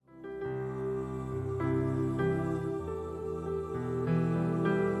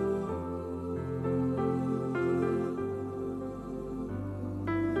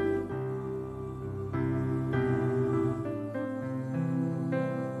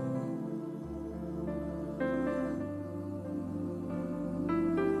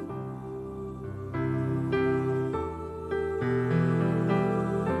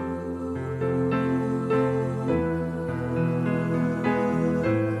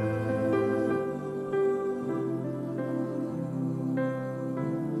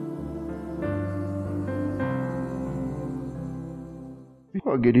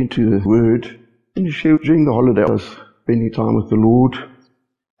Before I get into the word, can you share during the holiday I was spending time with the Lord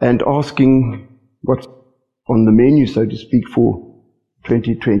and asking what's on the menu, so to speak, for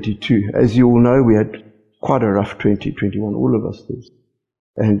 2022. As you all know, we had quite a rough 2021, all of us did.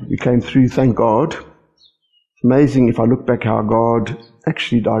 And we came through, thank God. It's amazing if I look back how God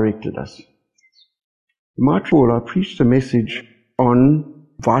actually directed us. You might recall I preached a message on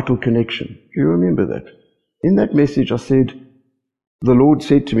vital connection. Do you remember that? In that message I said, the Lord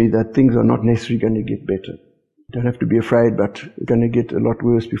said to me that things are not necessarily going to get better. You don't have to be afraid, but it's going to get a lot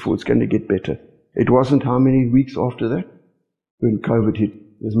worse before it's going to get better. It wasn't how many weeks after that when COVID hit.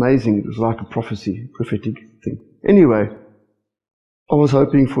 It was amazing. It was like a prophecy, prophetic thing. Anyway, I was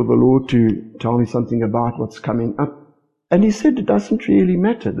hoping for the Lord to tell me something about what's coming up. And He said it doesn't really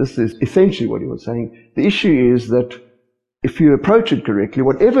matter. This is essentially what He was saying. The issue is that if you approach it correctly,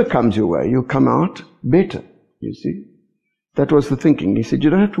 whatever comes your way, you'll come out better, you see. That was the thinking. He said, you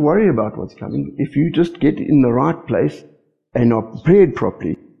don't have to worry about what's coming. If you just get in the right place and are prepared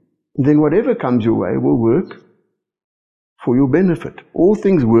properly, then whatever comes your way will work for your benefit. All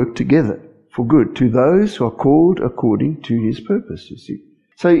things work together for good to those who are called according to His purpose, you see.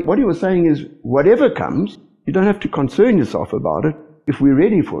 So what he was saying is, whatever comes, you don't have to concern yourself about it. If we're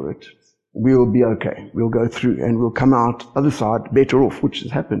ready for it, we'll be okay. We'll go through and we'll come out other side better off, which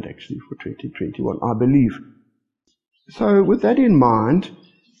has happened actually for 2021, I believe. So with that in mind,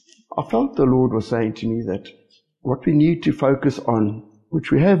 I felt the Lord was saying to me that what we need to focus on, which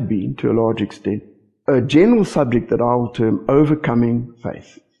we have been to a large extent, a general subject that I will term overcoming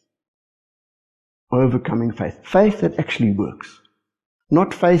faith. Overcoming faith. Faith that actually works.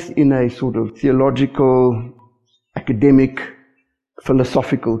 Not faith in a sort of theological, academic,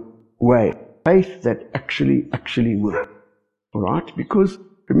 philosophical way. Faith that actually works. All right? Because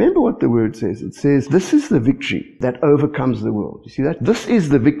remember what the word says. It says, this is the victory that overcomes the world. You see that? This is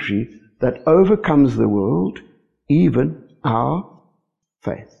the victory that overcomes the world, even our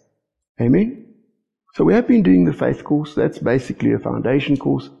faith. Amen? So we have been doing the faith course. That's basically a foundation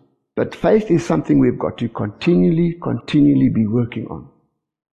course. But faith is something we've got to continually be working on.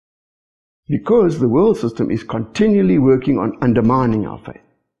 Because the world system is continually working on undermining our faith.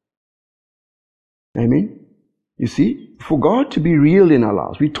 Amen? You see, for God to be real in our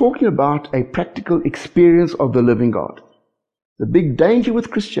lives, we're talking about a practical experience of the living God. The big danger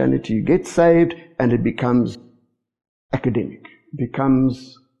with Christianity, you get saved and it becomes academic. It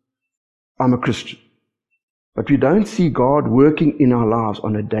becomes, I'm a Christian. But we don't see God working in our lives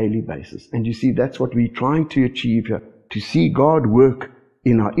on a daily basis. And you see, that's what we're trying to achieve here. To see God work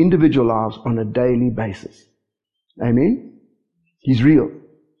in our individual lives on a daily basis. Amen? He's real.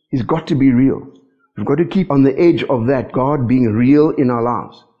 He's got to be real. We've got to keep on the edge of that, God being real in our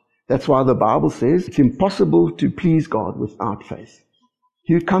lives. That's why the Bible says it's impossible to please God without faith.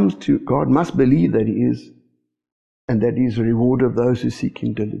 He who comes to God must believe that He is, and that He is a rewarder of those who seek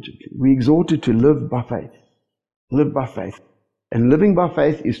Him diligently. We're exhorted to live by faith. Live by faith. And living by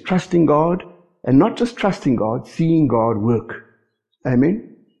faith is trusting God, and not just trusting God, seeing God work.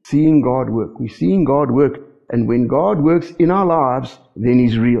 Amen? Seeing God work. We're seeing God work, and when God works in our lives, then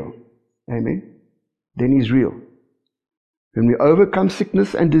He's real. Amen? Then He's real. When we overcome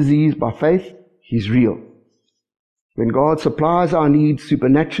sickness and disease by faith, He's real. When God supplies our needs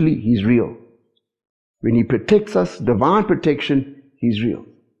supernaturally, He's real. When He protects us, divine protection, He's real.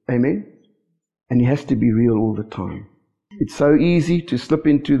 Amen? And He has to be real all the time. It's so easy to slip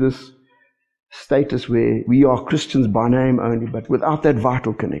into this status where we are Christians by name only, but without that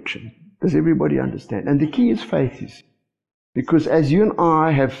vital connection. Does everybody understand? And the key is faith. Because as you and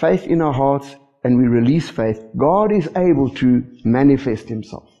I have faith in our hearts, and we release faith, God is able to manifest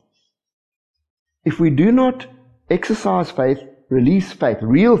Himself. If we do not exercise faith, release faith,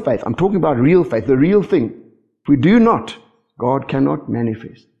 real faith, I'm talking about real faith, the real thing. If we do not, God cannot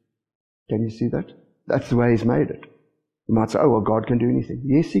manifest. Can you see that? That's the way He's made it. You might say, oh, well, God can do anything.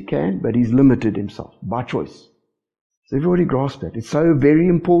 Yes, He can, but He's limited Himself by choice. So everybody grasp that. It's so very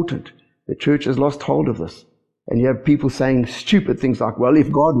important. The church has lost hold of this. And you have people saying stupid things like, well,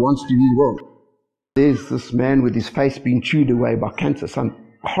 if God wants to, He will. There's this man with his face being chewed away by cancer, some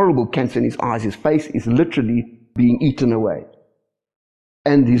horrible cancer in his eyes. His face is literally being eaten away.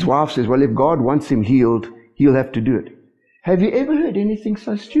 And his wife says, well, if God wants him healed, He'll have to do it. Have you ever heard anything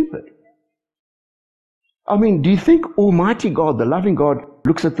so stupid? I mean, do you think Almighty God, the loving God,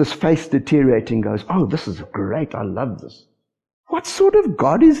 looks at this face deteriorating and goes, oh, this is great, I love this. What sort of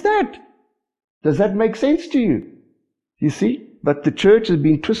God is that? Does that make sense to you? You see? But the church has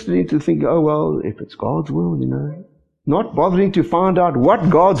been twisted into thinking, oh, well, if it's God's will, not bothering to find out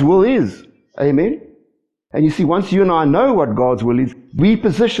what God's will is. Amen? And you see, once you and I know what God's will is, we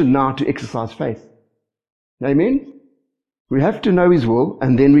position now to exercise faith. Amen? We have to know His will,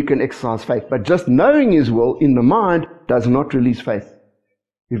 and then we can exercise faith. But just knowing His will in the mind does not release faith.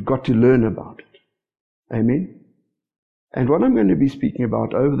 We've got to learn about it. Amen? And what I'm going to be speaking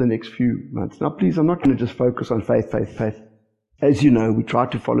about over the next few months. Now please, I'm not going to just focus on faith, faith, faith. As you know, we try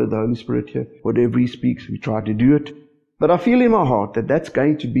to follow the Holy Spirit here. Whatever He speaks, we try to do it. But I feel in my heart that that's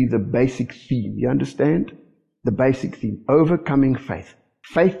going to be the basic theme. You understand? The basic theme. Overcoming faith.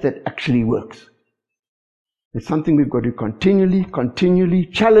 Faith that actually works. It's something we've got to continually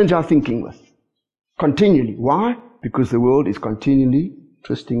challenge our thinking with. Continually. Why? Because the world is continually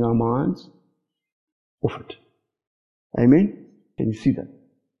twisting our minds off it. Amen? Can you see that?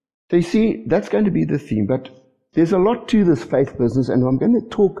 So you see, that's going to be the theme. But there's a lot to this faith business, and I'm going to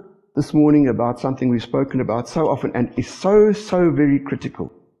talk this morning about something we've spoken about so often and is so very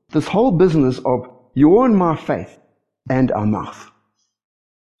critical. This whole business of your and my faith and our mouth.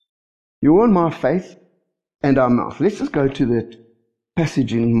 Your and my faith and our mouth. Let's just go to that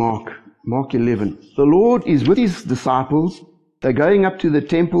passage in Mark 11. The Lord is with His disciples. They're going up to the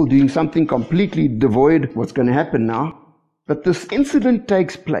temple doing something completely devoid of what's going to happen now. But this incident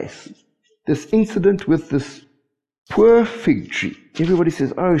takes place. This incident with this poor fig tree. Everybody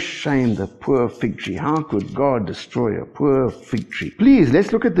says, oh shame, the poor fig tree. How could God destroy a poor fig tree? Please,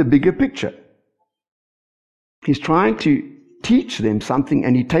 let's look at the bigger picture. He's trying to teach them something,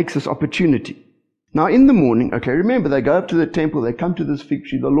 and He takes this opportunity. Now in the morning, okay, remember, they go up to the temple, they come to this fig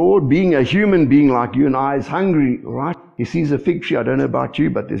tree. The Lord, being a human being like you and I, is hungry, right? He sees a fig tree. I don't know about you,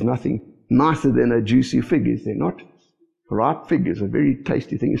 but there's nothing nicer than a juicy fig, is there not? Ripe fig is a very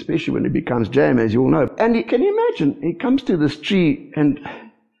tasty thing, especially when it becomes jam, as you all know. And can you imagine, he comes to this tree and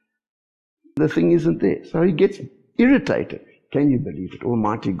the thing isn't there. So he gets irritated. Can you believe it?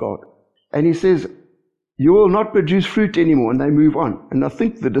 Almighty God. And he says, you will not produce fruit anymore. And they move on. And I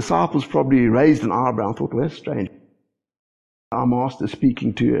think the disciples probably raised an eyebrow and thought, well, that's strange. Our master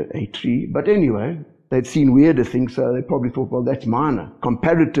speaking to a tree. But anyway, they'd seen weirder things, so they probably thought, well, that's minor,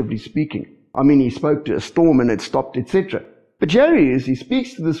 comparatively speaking. I mean, he spoke to a storm and it stopped, etc. But here he is, he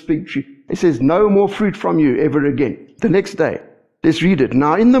speaks to this fig tree. He says, no more fruit from you ever again. The next day, let's read it.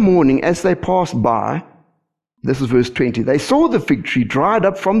 Now in the morning, as they passed by, this is verse 20, they saw the fig tree dried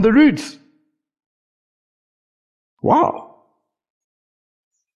up from the roots. Wow.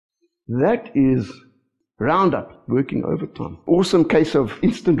 That is Roundup working overtime. Awesome case of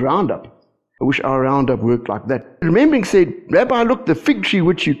instant Roundup. I wish our Roundup worked like that. Remembering said, Rabbi, look, the fig tree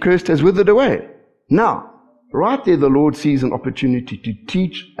which you cursed has withered away. Now, right there the Lord sees an opportunity to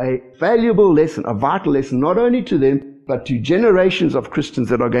teach a valuable lesson, a vital lesson, not only to them, but to generations of Christians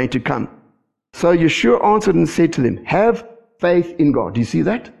that are going to come. So Yeshua answered and said to them, have faith in God. Do you see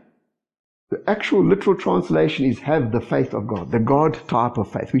that? The actual literal translation is have the faith of God, the God type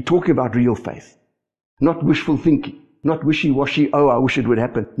of faith. We're talking about real faith, not wishful thinking, not wishy-washy, oh, I wish it would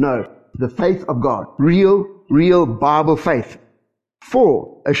happen. No. The faith of God. Real Bible faith.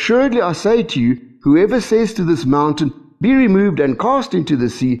 For, assuredly I say to you, whoever says to this mountain, be removed and cast into the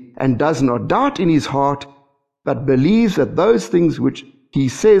sea, and does not doubt in his heart, but believes that those things which he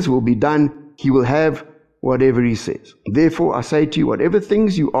says will be done, he will have whatever he says. Therefore I say to you, whatever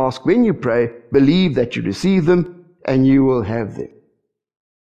things you ask when you pray, believe that you receive them, and you will have them.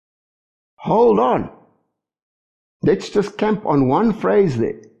 Hold on. Let's just camp on one phrase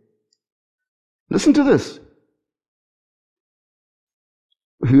there. Listen to this.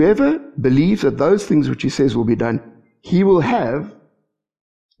 Whoever believes that those things which he says will be done, he will have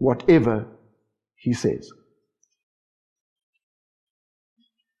whatever he says.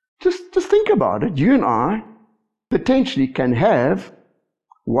 Just think about it. You and I potentially can have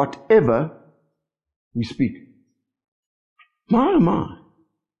whatever we speak. My, oh my.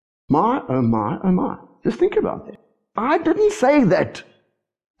 My, oh my, oh my. Just think about that. I didn't say that.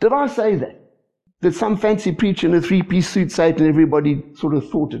 Did I say that? Did some fancy preacher in a three-piece suit say it and everybody sort of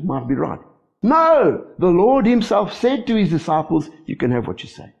thought it might be right? No! The Lord Himself said to His disciples, you can have what you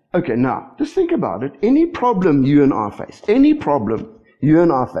say. Okay, now, just think about it. Any problem you and I face,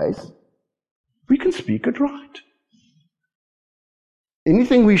 we can speak it right.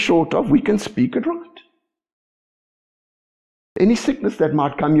 Anything we're short of, we can speak it right. Any sickness that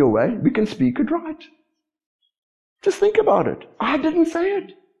might come your way, we can speak it right. Just think about it. I didn't say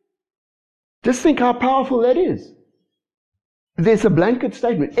it. Just think how powerful that is. There's a blanket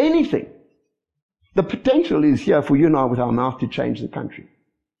statement. Anything. The potential is here for you and I with our mouth to change the country.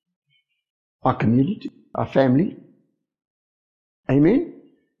 Our community, our family. Amen?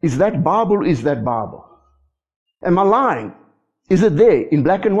 Is that Bible? Is that Bible? Am I lying? Is it there in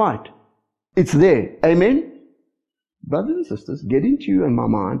black and white? It's there. Amen? Brothers and sisters, get into you and my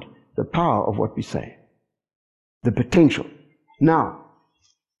mind the power of what we say. The potential. Now,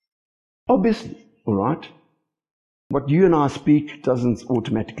 obviously, all right, what you and I speak doesn't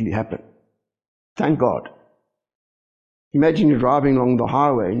automatically happen. Thank God. Imagine you're driving along the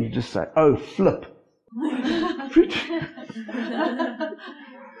highway and you just say, oh, flip.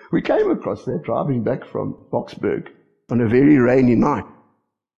 We came across that driving back from Boksburg on a very rainy night.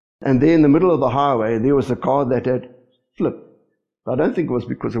 And there in the middle of the highway, there was a car that had flipped. I don't think it was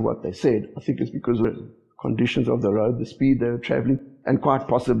because of what they said. I think it's because of the conditions of the road, the speed they were traveling, and quite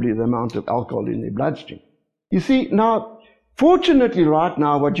possibly the amount of alcohol in their bloodstream. You see, now, fortunately right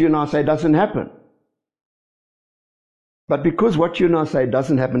now, what you and I say doesn't happen. But because what you and I say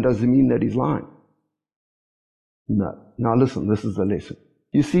doesn't happen doesn't mean that he's lying. No. Now listen, this is the lesson.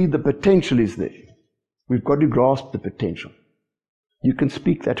 You see, the potential is there. We've got to grasp the potential. You can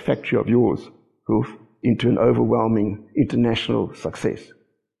speak that factory of yours, Rolf, into an overwhelming international success.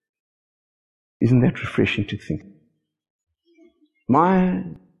 Isn't that refreshing to think? My,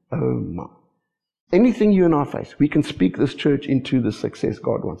 oh my. Anything you and I face, we can speak this church into the success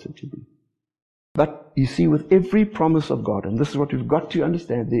God wants it to be. But you see, with every promise of God, and this is what we've got to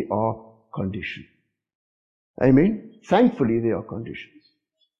understand, there are conditions. Amen? Thankfully, there are conditions.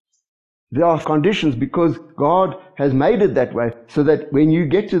 There are conditions because God has made it that way so that when you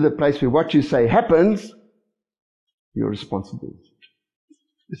get to the place where what you say happens, you're responsible.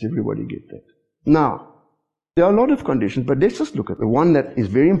 Does everybody get that? Now, there are a lot of conditions, but let's just look at the one that is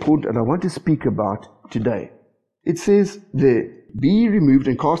very important and I want to speak about today. It says there, be removed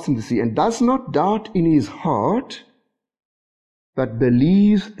and cast into the sea, and does not doubt in his heart, but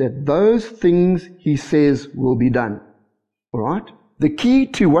believes that those things he says will be done. All right? The key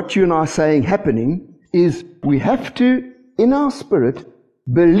to what you and I are saying happening is we have to, in our spirit,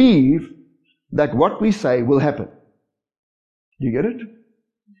 believe that what we say will happen. Do you get it?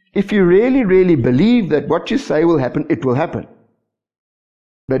 If you really, really believe that what you say will happen, it will happen.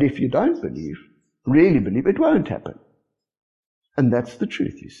 But if you don't believe, really believe, it won't happen. And that's the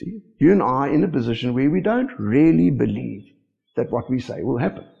truth, you see. You and I are in a position where we don't really believe that what we say will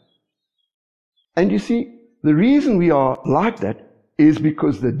happen. And you see, the reason we are like that is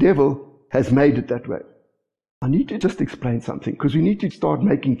because the devil has made it that way. I need to just explain something because we need to start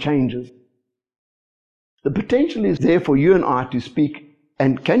making changes. The potential is there for you and I to speak.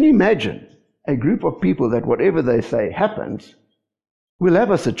 And can you imagine a group of people that whatever they say happens? We'll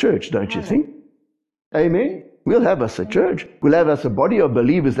have us a church, don't you think? Amen? We'll have us a church. We'll have us a body of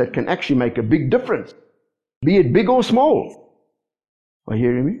believers that can actually make a big difference, be it big or small. Are you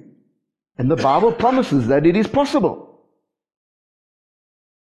hearing me? And the Bible promises that it is possible.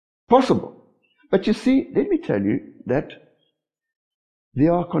 Possible. But you see, let me tell you that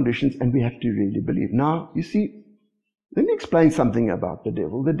there are conditions and we have to really believe. Now, you see, let me explain something about the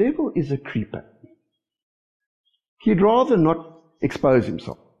devil. The devil is a creeper. He'd rather not expose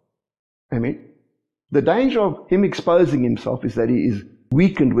himself. Amen. The danger of him exposing himself is that he is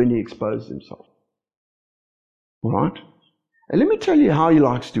weakened when he exposes himself. All right? And let me tell you how he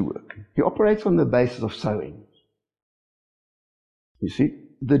likes to work. He operates on the basis of sowing. You see,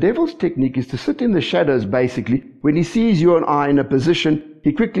 the devil's technique is to sit in the shadows, basically. When he sees you and I in a position,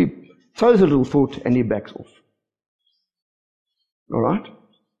 he quickly sows a little thought and he backs off. All right?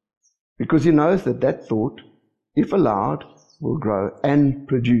 Because he knows that that thought, if allowed, will grow and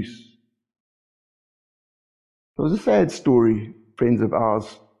produce. There was a sad story. Friends of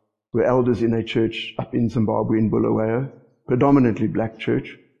ours were elders in a church up in Zimbabwe in Bulawayo, predominantly black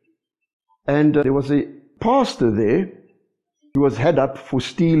church. And there was a pastor there who was had up for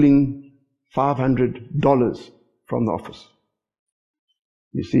stealing $500 from the office.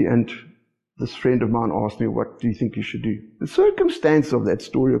 You see, and this friend of mine asked me, what do you think you should do? The circumstances of that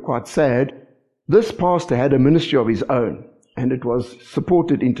story are quite sad. This pastor had a ministry of his own, and it was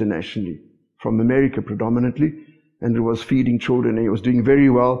supported internationally, from America predominantly, and it was feeding children, and he was doing very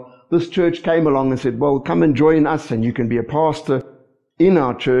well. This church came along and said, well, come and join us, and you can be a pastor in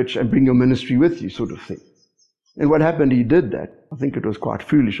our church and bring your ministry with you, sort of thing. And what happened, he did that. I think it was quite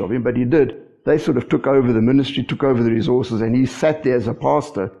foolish of him, but he did. They sort of took over the ministry, took over the resources, and he sat there as a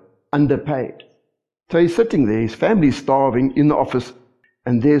pastor, underpaid. So he's sitting there, his family's starving in the office,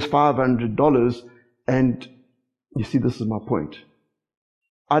 and there's $500, and you see, this is my point.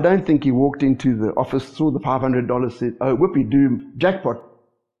 I don't think he walked into the office, saw the $500, said, oh, whoopee doom, jackpot.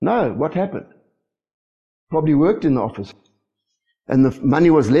 No, what happened? Probably worked in the office, and the money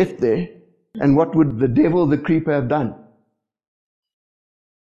was left there, and what would the devil, the creeper, have done?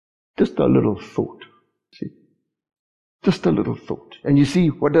 Just a little thought. See? Just a little thought. And you see,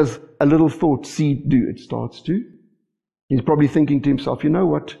 what does a little thought seed do? It starts to. He's probably thinking to himself, you know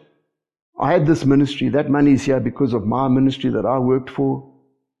what? I had this ministry. That money is here because of my ministry that I worked for.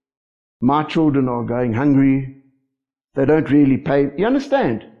 My children are going hungry. They don't really pay. You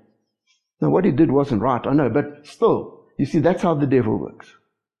understand? Now, what he did wasn't right, I know, but still, you see, that's how the devil works.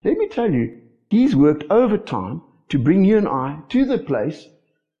 Let me tell you, he's worked overtime to bring you and I to the place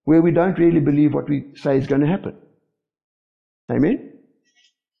where we don't really believe what we say is going to happen. Amen?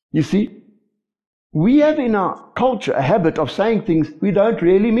 You see, we have in our culture a habit of saying things we don't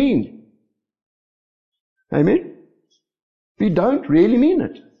really mean. Amen? We don't really mean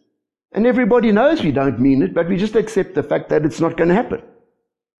it. And everybody knows we don't mean it, but we just accept the fact that it's not going to happen.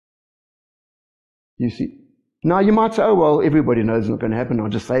 You see? Now you might say, oh well, everybody knows it's not going to happen, I'll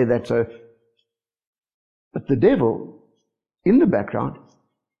just say that so. But the devil, in the background,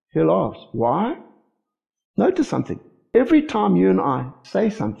 he'll ask, why? Notice something. Every time you and I say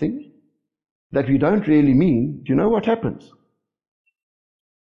something that we don't really mean, do you know what happens?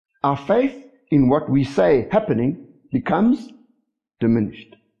 Our faith in what we say happening becomes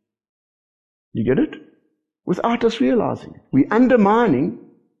diminished. You get it? Without us realizing. We're undermining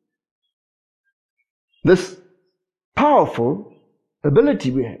this powerful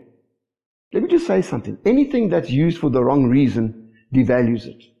ability we have. Let me just say something. Anything that's used for the wrong reason devalues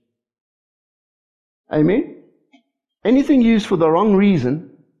it. Amen? Anything used for the wrong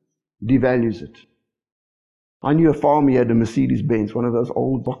reason devalues it. I knew a farmer, he had a Mercedes-Benz, one of those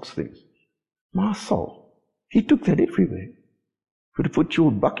old box things. My soul, he took that everywhere. Could have put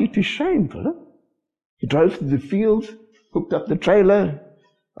your bucky to shame, fella. He drove through the fields, hooked up the trailer.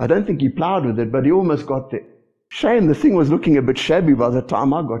 I don't think he plowed with it, but he almost got there. Shame, the thing was looking a bit shabby by the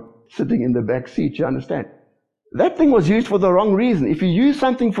time I got sitting in the back seat, you understand? That thing was used for the wrong reason. If you use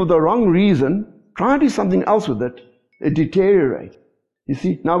something for the wrong reason, try and do something else with it, it deteriorates. You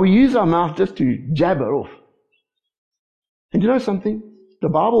see, now we use our mouth just to jabber off. And you know something? The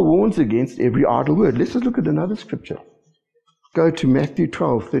Bible warns against every idle word. Let's just look at another scripture. Go to Matthew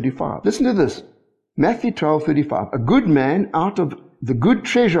 12:35. Listen to this. Matthew 12:35. A good man out of the good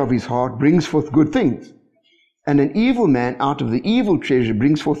treasure of his heart brings forth good things, and an evil man out of the evil treasure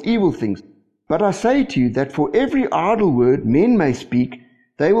brings forth evil things. But I say to you that for every idle word men may speak,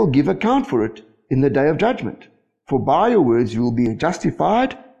 they will give account for it in the day of judgment. For by your words you will be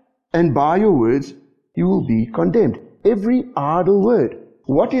justified, and by your words you will be condemned. Every idle word.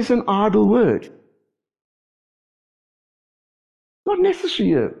 What is an idle word? Not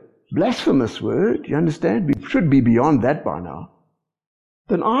necessarily a blasphemous word, you understand? We should be beyond that by now.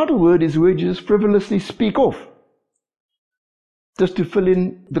 An idle word is a word you just frivolously speak off, just to fill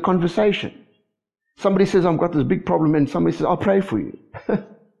in the conversation. Somebody says, I've got this big problem, and somebody says, I'll pray for you.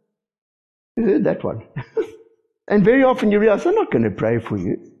 You heard that one. And very often you realize they're not going to pray for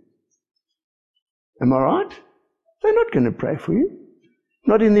you. Am I right? They're not going to pray for you.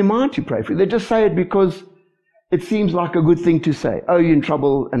 Not in their mind to pray for you. They just say it because it seems like a good thing to say. Oh, you're in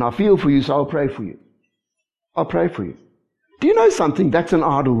trouble and I feel for you, so I'll pray for you. I'll pray for you. Do you know something? That's an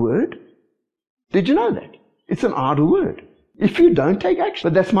idle word. Did you know that? It's an idle word. If you don't take action.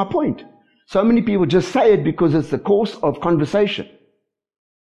 But that's my point. So many people just say it because it's the course of conversation.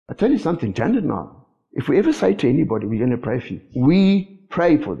 I tell you something, Janet and I, if we ever say to anybody, we're going to pray for you, we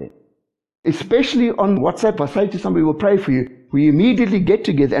pray for them. Especially on WhatsApp, I say to somebody, we'll pray for you. We immediately get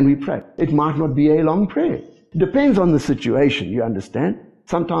together and we pray. It might not be a long prayer. It depends on the situation, you understand?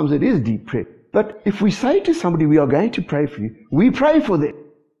 Sometimes it is deep prayer. But if we say to somebody, we are going to pray for you, we pray for them.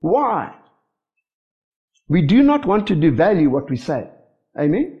 Why? We do not want to devalue what we say.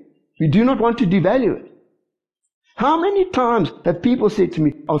 Amen? We do not want to devalue it. How many times have people said to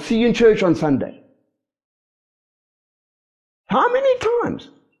me, I'll see you in church on Sunday? How many times?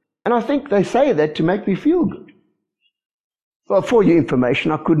 And I think they say that to make me feel good. Well, for your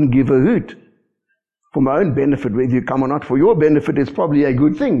information, I couldn't give a hoot. For my own benefit, whether you come or not, for your benefit is probably a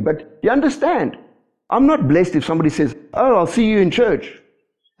good thing. But you understand, I'm not blessed if somebody says, oh, I'll see you in church,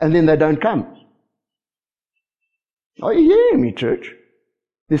 and then they don't come. Are you hearing me, church?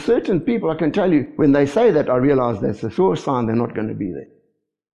 There's certain people, I can tell you, when they say that, I realize that's a sure sign they're not going to be there.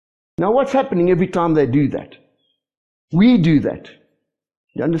 Now, what's happening every time they do that? We do that.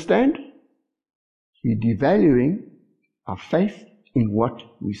 You understand? We're devaluing our faith in what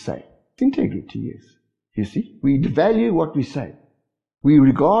we say. It's integrity, yes. You see? We devalue what we say. We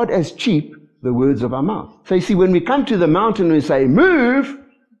regard as cheap the words of our mouth. So you see, when we come to the mountain and we say, move,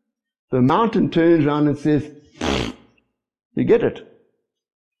 the mountain turns around and says, you get it?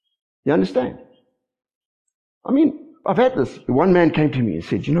 You understand? I mean, I've had this. One man came to me and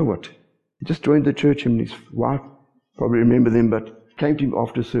said, you know what? He just joined the church, him and his wife. Probably remember them, but came to him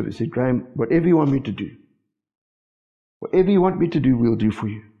after service, said, Graham, whatever you want me to do, whatever you want me to do, we'll do for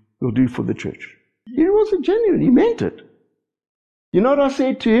you. We'll do for the church. He wasn't genuine. He meant it. You know what I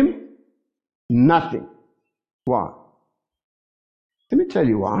said to him? Nothing. Why? Let me tell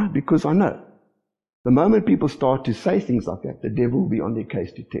you why. Because I know. The moment people start to say things like that, the devil will be on their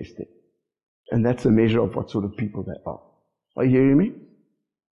case to test them. And that's a measure of what sort of people they are. Are you hearing me?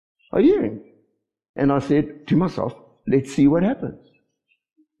 Are you hearing me? And I said to myself, let's see what happens.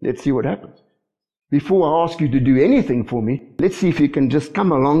 Let's see what happens. Before I ask you to do anything for me, let's see if you can just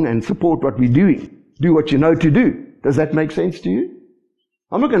come along and support what we're doing. Do what you know to do. Does that make sense to you?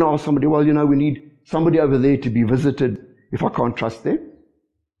 I'm not going to ask somebody, well, we need somebody over there to be visited if I can't trust them.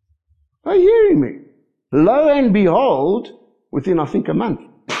 Are you hearing me? Lo and behold, within, I think, a month,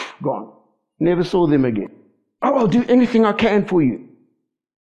 gone. Never saw them again. Oh, I'll do anything I can for you.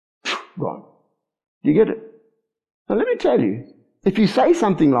 Gone. Do you get it? Now let me tell you, if you say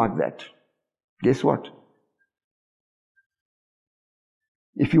something like that, guess what?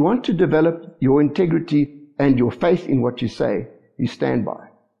 If you want to develop your integrity and your faith in what you say, you stand by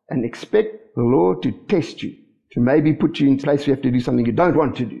and expect the Lord to test you, to maybe put you in a place where you have to do something you don't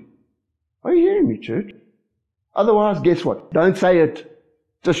want to do. Are you hearing me, church? Otherwise, guess what? Don't say it.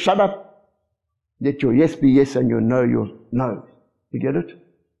 Just shut up. Let your yes be yes and your no no. You get it?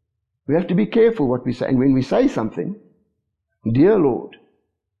 We have to be careful what we say. And when we say something, dear Lord,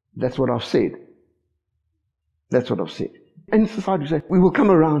 that's what I've said. That's what I've said. And society say, we will come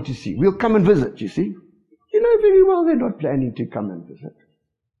around to see. We'll come and visit, you see. You know very well they're not planning to come and visit.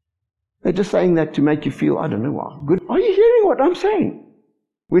 They're just saying that to make you feel, I don't know why. Good. Are you hearing what I'm saying?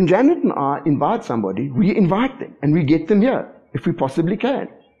 When Janet and I invite somebody, we invite them and we get them here, if we possibly can.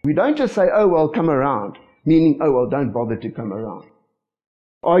 We don't just say, oh, well, come around, meaning, oh, well, don't bother to come around.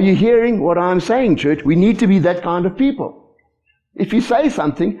 Are you hearing what I'm saying, church? We need to be that kind of people. If you say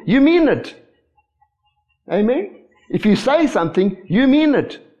something, you mean it. Amen? If you say something, you mean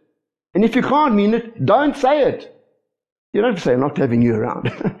it. And if you can't mean it, don't say it. You don't have to say, I'm not having you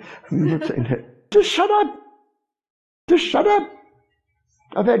around. I'm not saying that. Just shut up. Just shut up.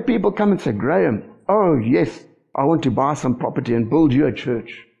 I've had people come and say, Graham, oh yes, I want to buy some property and build you a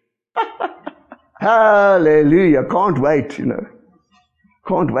church. Hallelujah. Can't wait,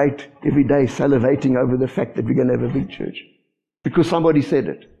 Can't wait every day salivating over the fact that we're going to have a big church. Because somebody said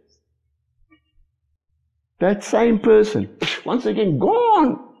it. That same person, once again,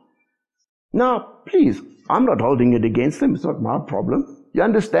 gone. Now, please, I'm not holding it against them. It's not my problem. You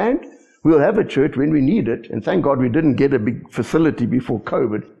understand? We'll have a church when we need it. And thank God we didn't get a big facility before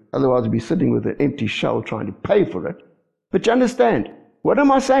COVID. Otherwise, we'd be sitting with an empty shell trying to pay for it. But you understand, what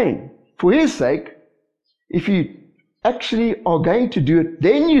am I saying? For His sake, if you actually are going to do it,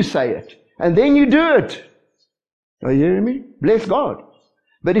 then you say it. And then you do it. Are you hearing me? Bless God.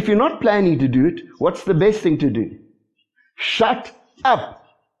 But if you're not planning to do it, what's the best thing to do? Shut up.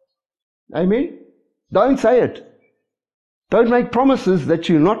 Amen? Don't say it. Don't make promises that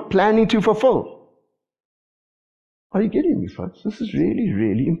you're not planning to fulfill. Are you getting me, folks? This is really,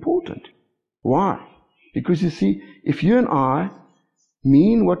 really important. Why? Because you see, if you and I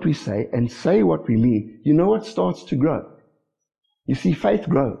mean what we say and say what we mean, you know what starts to grow? You see, faith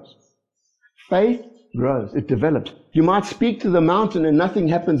grows. Faith grows. It develops. You might speak to the mountain and nothing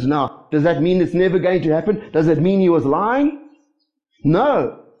happens now. Does that mean it's never going to happen? Does that mean he was lying?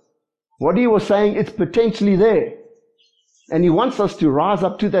 No. What he was saying, it's potentially there. And he wants us to rise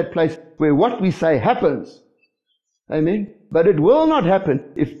up to that place where what we say happens. Amen? But it will not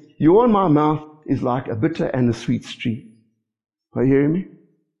happen if your and my mouth is like a bitter and a sweet stream. Are you hearing me?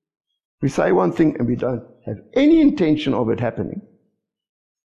 We say one thing and we don't have any intention of it happening.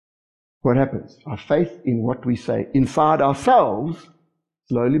 What happens? Our faith in what we say inside ourselves,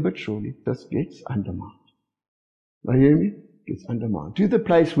 slowly but surely, just gets undermined. Are you hearing me? Gets undermined. To the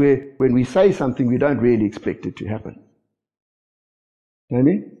place where when we say something, we don't really expect it to happen.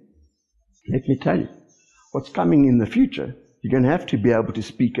 Amen? Let me tell you, what's coming in the future, you're going to have to be able to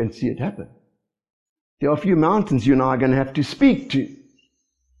speak and see it happen. There are a few mountains you and I are going to have to speak to.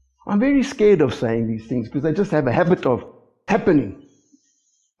 I'm very scared of saying these things because they just have a habit of happening.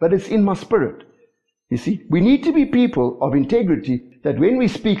 But it's in my spirit. You see, we need to be people of integrity that when we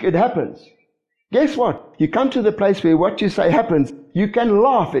speak, it happens. Guess what? You come to the place where what you say happens, you can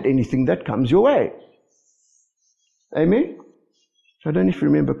laugh at anything that comes your way. Amen? So I don't know if you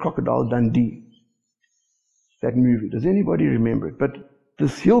remember Crocodile Dundee, that movie. Does anybody remember it? But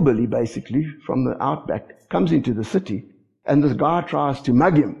this hillbilly, basically, from the outback, comes into the city, and this guy tries to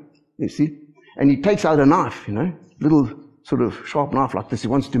mug him, you see, and he takes out a knife, little sort of sharp knife like this. He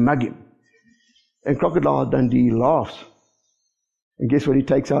wants to mug him. And Crocodile Dundee laughs. And guess what he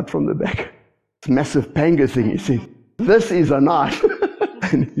takes out from the back? This massive panga thing. He says, "This is a knife."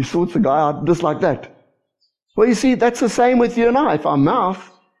 And he sorts the guy out just like that. Well, you see, that's the same with you and I. If our mouth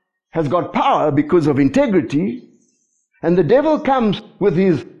has got power because of integrity, and the devil comes with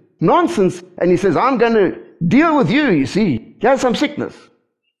his nonsense and he says, "I'm going to deal with you, you see. Here's some sickness."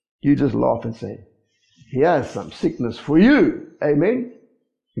 You just laugh and say, "Here's some sickness for you." Amen?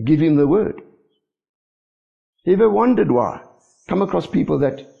 You give him the word. You ever wondered why? Come across people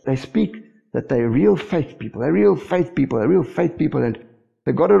that they speak that they're real faith people. They're real faith people. They're real faith people. And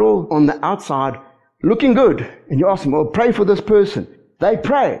they've got it all on the outside looking good. And you ask them, "Well, pray for this person." They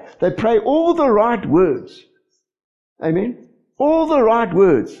pray. They pray all the right words. Amen? All the right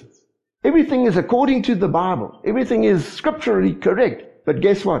words. Everything is according to the Bible. Everything is scripturally correct. But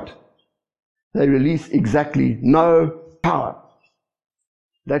guess what? They release exactly no power.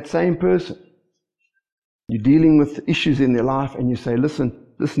 That same person. You're dealing with issues in their life and you say, "Listen,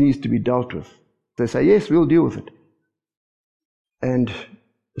 this needs to be dealt with." They say, "Yes, we'll deal with it." And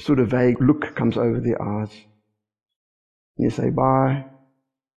a sort of vague look comes over their eyes. And you say, "Bye.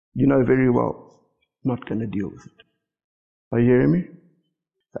 You know very well, not going to deal with it." Are you hearing me?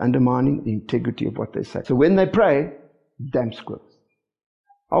 They're undermining the integrity of what they say. So when they pray, damn squib.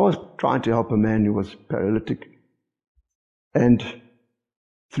 I was trying to help a man who was paralytic. And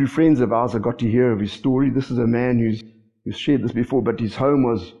through friends of ours, I got to hear of his story. This is a man who's shared this before, but his home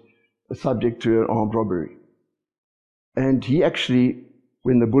was subject to an armed robbery. And he actually,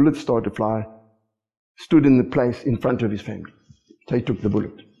 when the bullets started to fly, stood in the place in front of his family. So he took the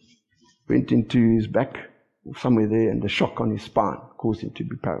bullet, went into his back, or somewhere there, and the shock on his spine caused him to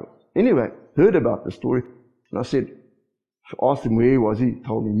be paralyzed. Anyway, heard about the story, and I said, asked him where he was. He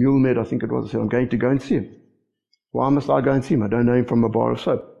told me, Mulemed, I think it was. I said, "I'm going to go and see him." "Why must I go and see him? I don't know him from a bar of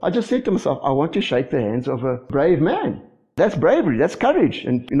soap." I just said to myself, I want to shake the hands of a brave man. That's bravery, that's courage.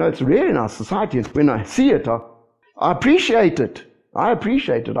 And it's rare in our society. And when I see it, I appreciate it. I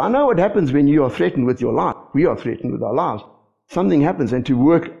appreciate it. I know what happens when you are threatened with your life. We are threatened with our lives. Something happens, and to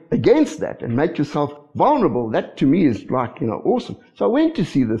work against that and make yourself vulnerable, that to me is like, awesome. So I went to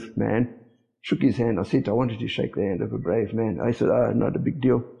see this man, shook his hand. I said, "I wanted to shake the hand of a brave man." I said, "Oh, not a big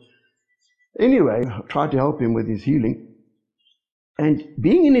deal." Anyway, I tried to help him with his healing. And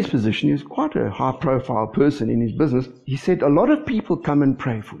being in his position, he was quite a high-profile person in his business. He said, "A lot of people come and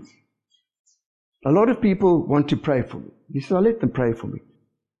pray for me. A lot of people want to pray for me." He said, "I let them pray for me."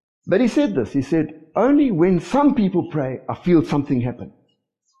 But he said this, he said, "Only when some people pray, I feel something happen."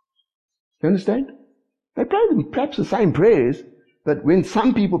 You understand? They pray them perhaps the same prayers, but when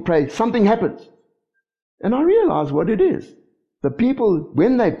some people pray, something happens. And I realize what it is. The people,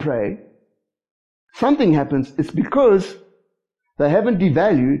 when they pray, something happens. It's because they haven't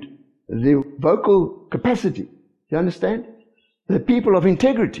devalued their vocal capacity. You understand? They're people of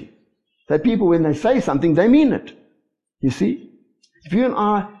integrity. They're people, when they say something, they mean it. You see? If you and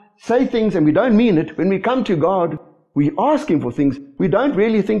I say things and we don't mean it, when we come to God, we ask Him for things, we don't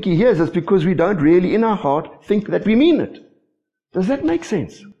really think He hears us because we don't really in our heart think that we mean it. Does that make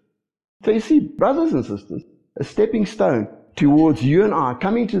sense? So you see, brothers and sisters, a stepping stone towards you and I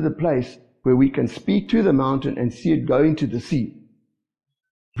coming to the place where we can speak to the mountain and see it go into the sea.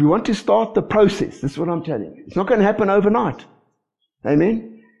 If we want to start the process, this is what I'm telling you. It's not going to happen overnight.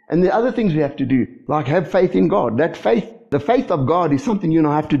 Amen? And the other things we have to do, like have faith in God. That faith, the faith of God is something you and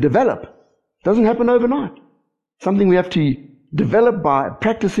I have to develop. It doesn't happen overnight. Something we have to develop by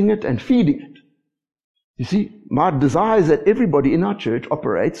practicing it and feeding it. You see, my desire is that everybody in our church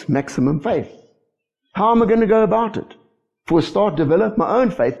operates maximum faith. How am I going to go about it? For a start, develop my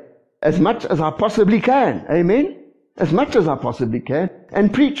own faith as much as I possibly can. Amen? As much as I possibly can.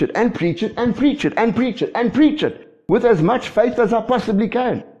 And preach it, and preach it, and preach it, and preach it, and preach it. With as much faith as I possibly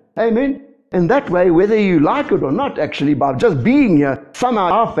can. Amen? And that way, whether you like it or not, actually, by just being here,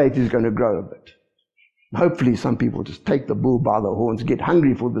 somehow our faith is going to grow a bit. Hopefully some people just take the bull by the horns, get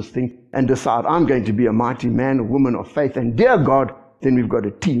hungry for this thing, and decide, I'm going to be a mighty man or woman of faith. And dear God, then we've got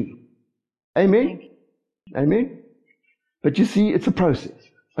a team. Amen? Amen? But you see, it's a process.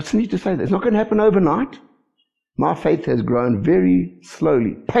 I just need to say that. It's not going to happen overnight. My faith has grown very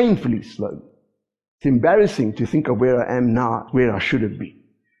slowly, painfully slowly. It's embarrassing to think of where I am now, where I should have been.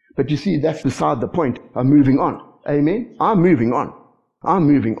 But you see, that's beside the point. I'm moving on. Amen? I'm moving on. I'm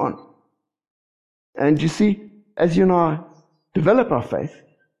moving on. And you see, as you and I develop our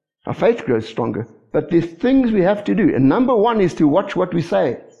faith grows stronger. But there's things we have to do. And number one is to watch what we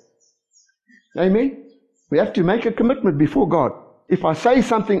say. Amen? We have to make a commitment before God. If I say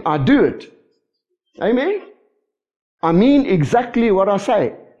something, I do it. Amen? I mean exactly what I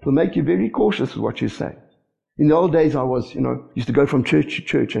say. It'll make you very cautious with what you say. In the old days, I was, used to go from church to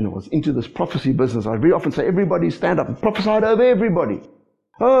church, and I was into this prophecy business. I'd very often say, everybody stand up, and prophesied over everybody.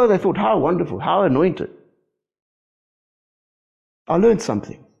 Oh, they thought, how wonderful, how anointed. I learned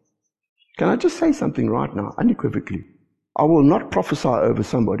something. Can I just say something right now, unequivocally? I will not prophesy over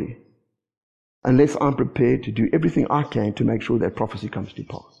somebody unless I'm prepared to do everything I can to make sure that prophecy comes to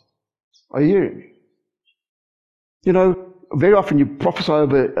pass. Are you hearing me? Very often you prophesy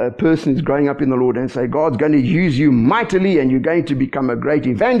over a person who's growing up in the Lord and say, God's going to use you mightily and you're going to become a great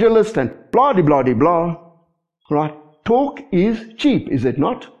evangelist and blah, de blah, de blah. Right? Talk is cheap, is it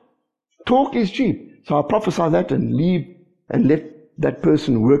not? Talk is cheap. So I prophesy that and leave and let that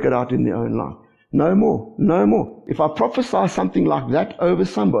person work it out in their own life. No more. No more. If I prophesy something like that over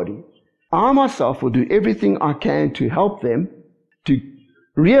somebody, I myself will do everything I can to help them to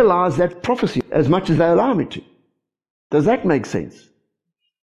realize that prophecy as much as they allow me to. Does that make sense?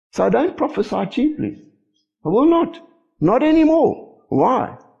 So I don't prophesy cheaply. I will not. Not anymore.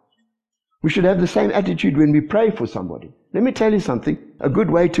 Why? We should have the same attitude when we pray for somebody. Let me tell you something. A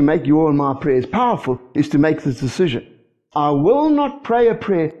good way to make your and my prayers powerful is to make this decision. I will not pray a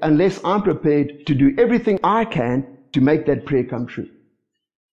prayer unless I'm prepared to do everything I can to make that prayer come true.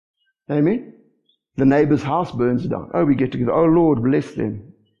 Amen? The neighbor's house burns down. Oh, we get together. Oh, Lord, bless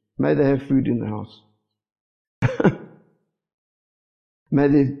them. May they have food in the house. May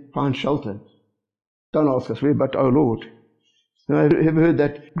they find shelter. Don't ask us where, but oh Lord. Have you ever heard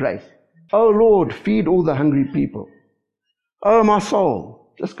that grace? Oh Lord, feed all the hungry people. Oh my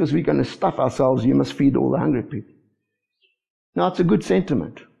soul, just because we're going to stuff ourselves, you must feed all the hungry people. Now it's a good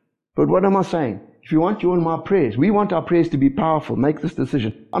sentiment. But what am I saying? If you want your and my prayers, we want our prayers to be powerful, make this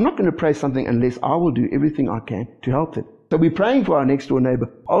decision. I'm not going to pray something unless I will do everything I can to help them. So we're praying for our next door neighbor.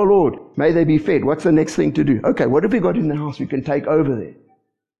 Oh Lord, may they be fed. What's the next thing to do? Okay, what have we got in the house we can take over there?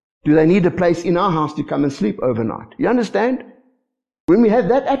 Do they need a place in our house to come and sleep overnight? You understand? When we have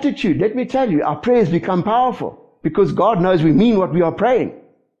that attitude, let me tell you, our prayers become powerful because God knows we mean what we are praying.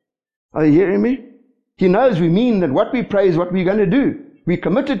 Are you hearing me? He knows we mean that what we pray is what we're going to do. We're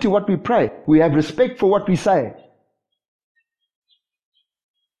committed to what we pray. We have respect for what we say.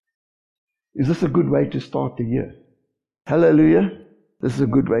 Is this a good way to start the year? Hallelujah. This is a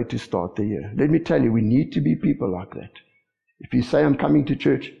good way to start the year. Let me tell you, we need to be people like that. If you say, I'm coming to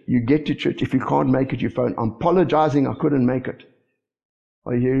church, you get to church. If you can't make it, you phone. I'm apologizing, I couldn't make it.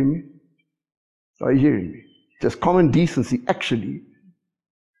 Are you hearing me? Are you hearing me? Just common decency, actually.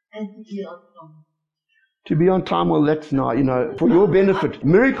 And to be on time. To be on time, well, that's not, for your benefit.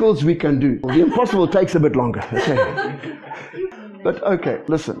 Miracles we can do. The impossible takes a bit longer. Okay. But okay,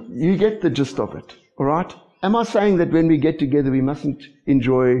 listen, you get the gist of it. All right? Am I saying that when we get together we mustn't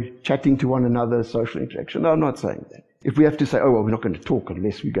enjoy chatting to one another, social interaction? No, I'm not saying that. If we have to say, oh, well, we're not going to talk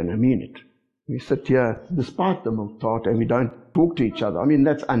unless we're going to mean it. We sit here despite the milk tart and we don't talk to each other. I mean,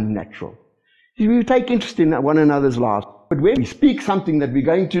 that's unnatural. We take interest in one another's lives. But when we speak something that we're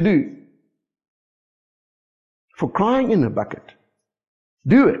going to do, for crying in a bucket,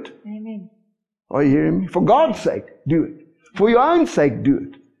 do it. Amen. Are you hearing me? For God's sake, do it. For your own sake, do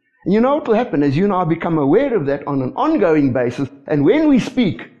it. And you know what will happen as you and I become aware of that on an ongoing basis. And when we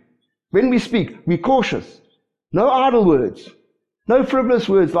speak, we're cautious. No idle words. No frivolous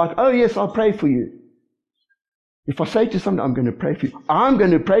words like, oh yes, I'll pray for you. If I say to someone, I'm going to pray for you, I'm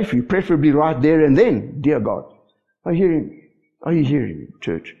going to pray for you, preferably right there and then, dear God. Are you hearing me? Are you hearing me,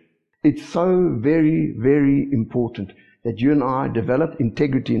 church? It's so very, very important that you and I develop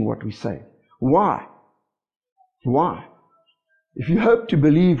integrity in what we say. Why? Why? If you hope to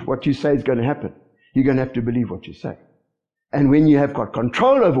believe what you say is going to happen, you're going to have to believe what you say. And when you have got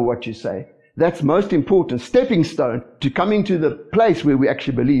control over what you say, that's most important stepping stone to coming to the place where we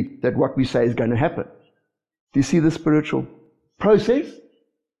actually believe that what we say is going to happen. Do you see the spiritual process?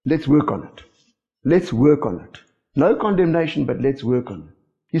 Let's work on it. Let's work on it. No condemnation, but let's work on it.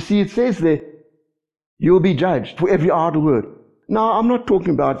 You see, it says there, you'll be judged for every idle word. Now, I'm not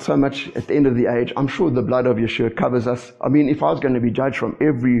talking about so much at the end of the age. I'm sure the blood of Yeshua covers us. I mean, if I was going to be judged from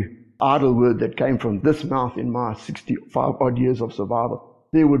every idle word that came from this mouth in my 65 odd years of survival,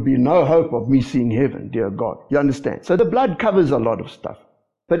 there would be no hope of me seeing heaven, dear God. You understand? So the blood covers a lot of stuff.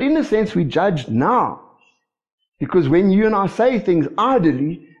 But in a sense, we judge now. Because when you and I say things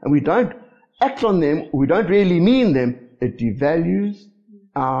idly, and we don't act on them, we don't really mean them, it devalues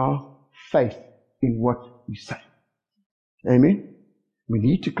our faith in what we say. Amen? We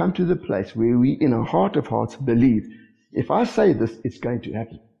need to come to the place where we, in our heart of hearts, believe, if I say this, it's going to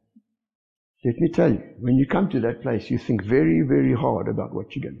happen. Let me tell you, when you come to that place, you think very, very hard about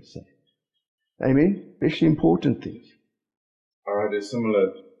what you're going to say. Amen? Especially important things. All right, a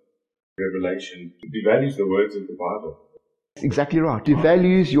similar revelation, it devalues the words of the Bible. Exactly right. It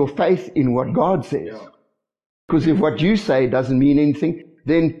values your faith in what God says. Because if what you say doesn't mean anything,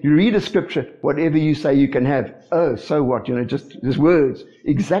 then you read a scripture, whatever you say you can have. Oh, so what? Just words.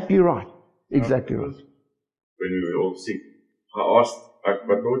 Exactly right. Exactly right. When we were all sick, I asked,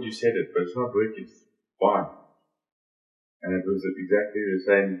 but Lord, you said it, but it's not working. Why? And it was exactly the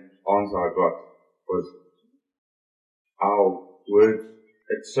same answer I got. Was our words,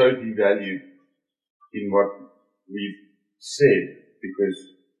 it's so devalued in what we've said, because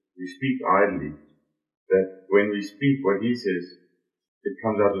we speak idly, that when we speak what He says, it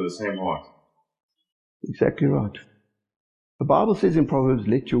comes out of the same heart. Exactly right. The Bible says in Proverbs,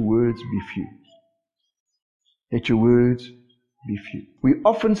 let your words be few. Let your words be few. We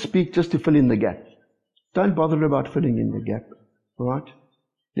often speak just to fill in the gap. Don't bother about filling in the gap. All right?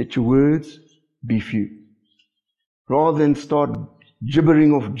 Let your words be few. Rather than start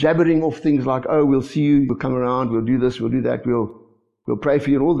jabbering off things like, oh, we'll see you, we'll come around, we'll do this, we'll do that, we'll pray for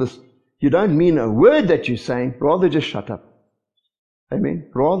you, and all this. You don't mean a word that you're saying. Rather just shut up. Amen?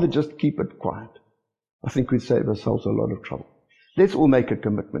 Rather just keep it quiet. I think we'd save ourselves a lot of trouble. Let's all make a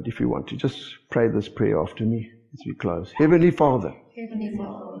commitment if you want to. Just pray this prayer after me as we close. Heavenly Father,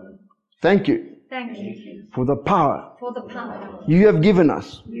 thank you for the power you have given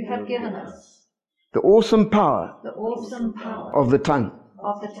us, the awesome power of the tongue.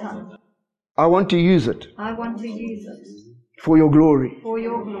 I want to use it for your glory.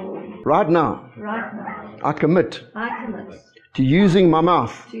 Right now, I commit to using my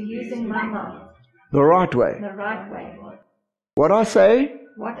mouth the right way. What I say,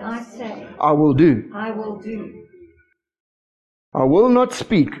 I will do. I will not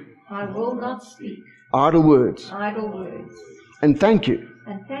speak idle words. And thank you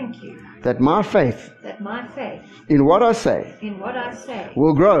that my faith in what I say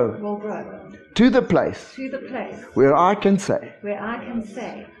will grow to the place where I can say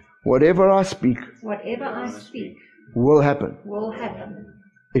whatever I speak will happen.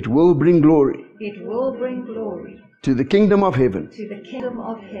 It will bring glory to the kingdom of heaven.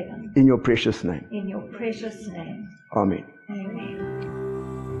 In your precious name. Amen.